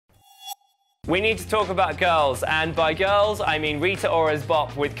We need to talk about girls, and by girls, I mean Rita Ora's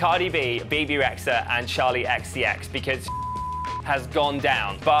bop with Cardi B, BB Rexa, and Charlie XCX, because has gone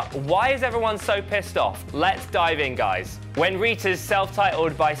down. But why is everyone so pissed off? Let's dive in, guys. When Rita's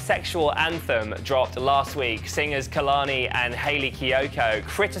self-titled bisexual anthem dropped last week, singers Kalani and Hayley Kiyoko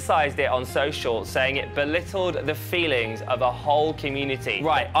criticized it on social, saying it belittled the feelings of a whole community.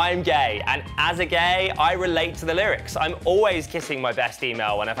 Right, I'm gay, and as a gay, I relate to the lyrics. I'm always kissing my best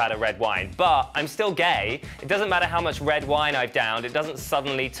female when I've had a red wine, but I'm still gay. It doesn't matter how much red wine I've downed, it doesn't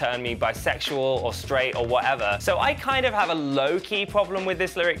suddenly turn me bisexual or straight or whatever. So I kind of have a low-key problem with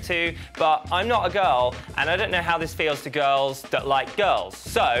this lyric too, but I'm not a girl, and I don't know how this feels to girls that like girls.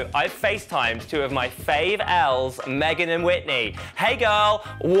 So I've FaceTimed two of my fave L's, Megan and Whitney. Hey girl,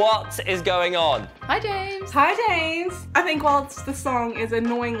 what is going on? Hi James. Hi James. I think whilst the song is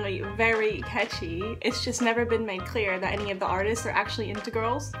annoyingly very catchy, it's just never been made clear that any of the artists are actually into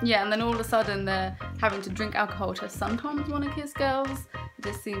girls. Yeah, and then all of a sudden they're having to drink alcohol to sometimes want to kiss girls. It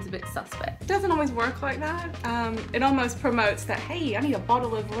just seems a bit suspect. It doesn't always work like that. It almost promotes that, hey, I need a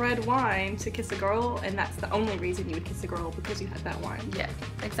bottle of red wine to kiss a girl, and that's the only reason you would kiss a girl, because you had that wine. Yeah,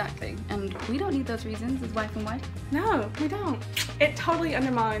 exactly. And we don't need those reasons as wife and wife. No, we don't. It totally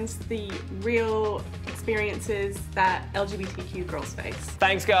undermines the real experiences that LGBTQ girls face.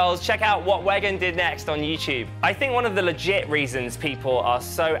 Thanks, girls. Check out what Wegan did next on YouTube. I think one of the legit reasons people are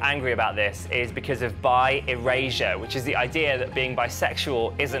so angry about this is because of bi erasure, which is the idea that being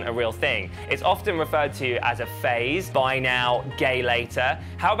bisexual isn't a real thing. It's often referred to as a phase, bi now, gay later.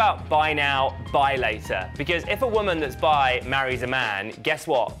 How about bi now, bi later? Because if a woman that's bi marries a man, guess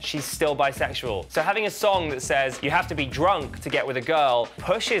what? She's still bisexual. So having a song that says you have to be drunk to get with a girl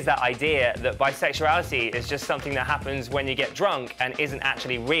pushes that idea that bisexuality is just something that happens when you get drunk and isn't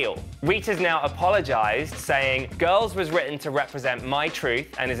actually real. Rita's now apologized, saying, "Girls was written to represent my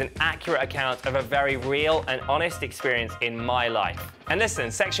truth and is an accurate account of a very real and honest experience in my life." And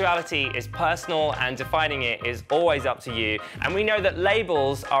listen, sexuality is personal and defining it is always up to you. And we know that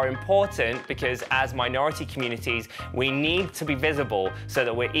labels are important because as minority communities, we need to be visible so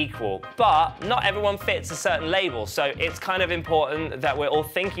that we're equal. But not everyone fits a certain label. So it's kind of important that we're all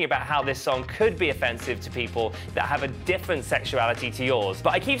thinking about how this song could be offensive to people that have a different sexuality to yours.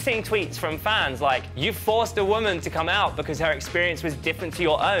 But I keep seeing tweets from fans like, "You forced a woman to come out because her experience was different to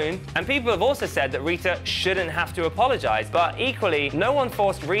your own." And people have also said that Rita shouldn't have to apologize. But equally, no one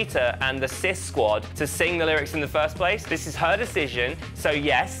forced Rita and the Cis Squad to sing the lyrics in the first place. This is her decision, so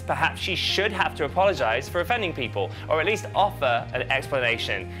yes, perhaps she should have to apologize for offending people, or at least offer an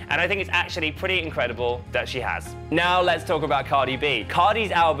explanation. And I think it's actually pretty incredible that she has. Now let's talk about Cardi B.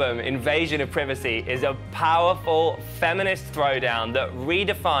 Cardi's album, Invasion of Privacy, is a powerful feminist throwdown that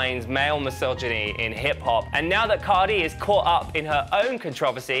redefines male misogyny in hip-hop. And now that Cardi is caught up in her own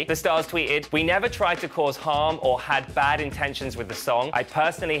controversy, the stars tweeted, "We never tried to cause harm or had bad intentions with the song. I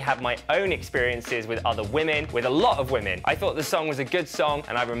personally have my own experiences with other women, with a lot of women. I thought the song was a good song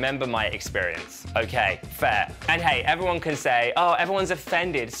and I remember my experience." Okay, fair. And hey, everyone can say, "Oh, everyone's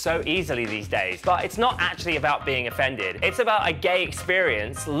offended so easily these days." But it's not actually about being offended. It's about a gay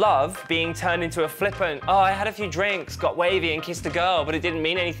experience, love, being turned into a flippant, "Oh, I had a few drinks, got wavy and kissed a girl, but it didn't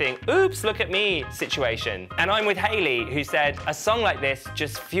mean anything. Oops, look at me" situation. And I'm with Hayley, who said, "A song like this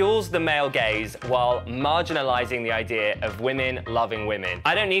just fuels the male gaze while marginalizing the idea of women loving women.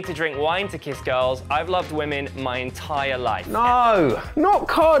 I don't need to drink wine to kiss girls. I've loved women my entire life." No, not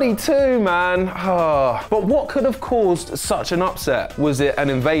Cardi too, man. But what could have caused such an upset? Was it an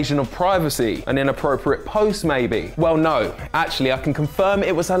invasion of privacy? An inappropriate post, maybe? Well, no. Actually, I can confirm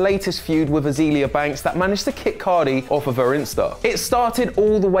it was her latest feud with Azealia Banks that managed to kick Cardi off of her Insta. It started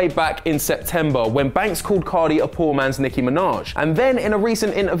all the way back in September when Banks called Cardi a poor man's Nicki Minaj. And then in a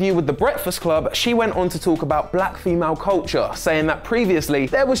recent interview with The Breakfast Club, she went on to talk about black female culture, saying that previously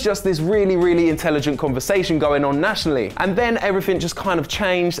there was just this really intelligent conversation going on nationally. And then everything just kind of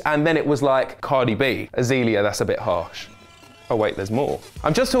changed, and then it was like, Cardi B, Azealia, that's a bit harsh. Oh wait, there's more.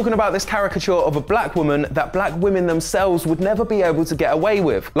 I'm just talking about this caricature of a black woman that black women themselves would never be able to get away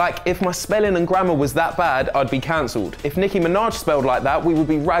with. Like, if my spelling and grammar was that bad, I'd be cancelled. If Nicki Minaj spelled like that, we would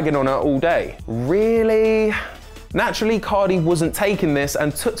be ragging on her all day. Really? Naturally, Cardi wasn't taking this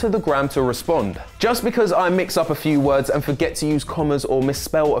and took to the gram to respond. Just because I mix up a few words and forget to use commas or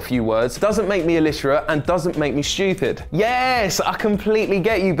misspell a few words doesn't make me illiterate and doesn't make me stupid. Yes, I completely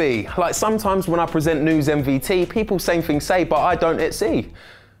get you, B. Like sometimes when I present news MVT, people same thing say, but I don't at sea.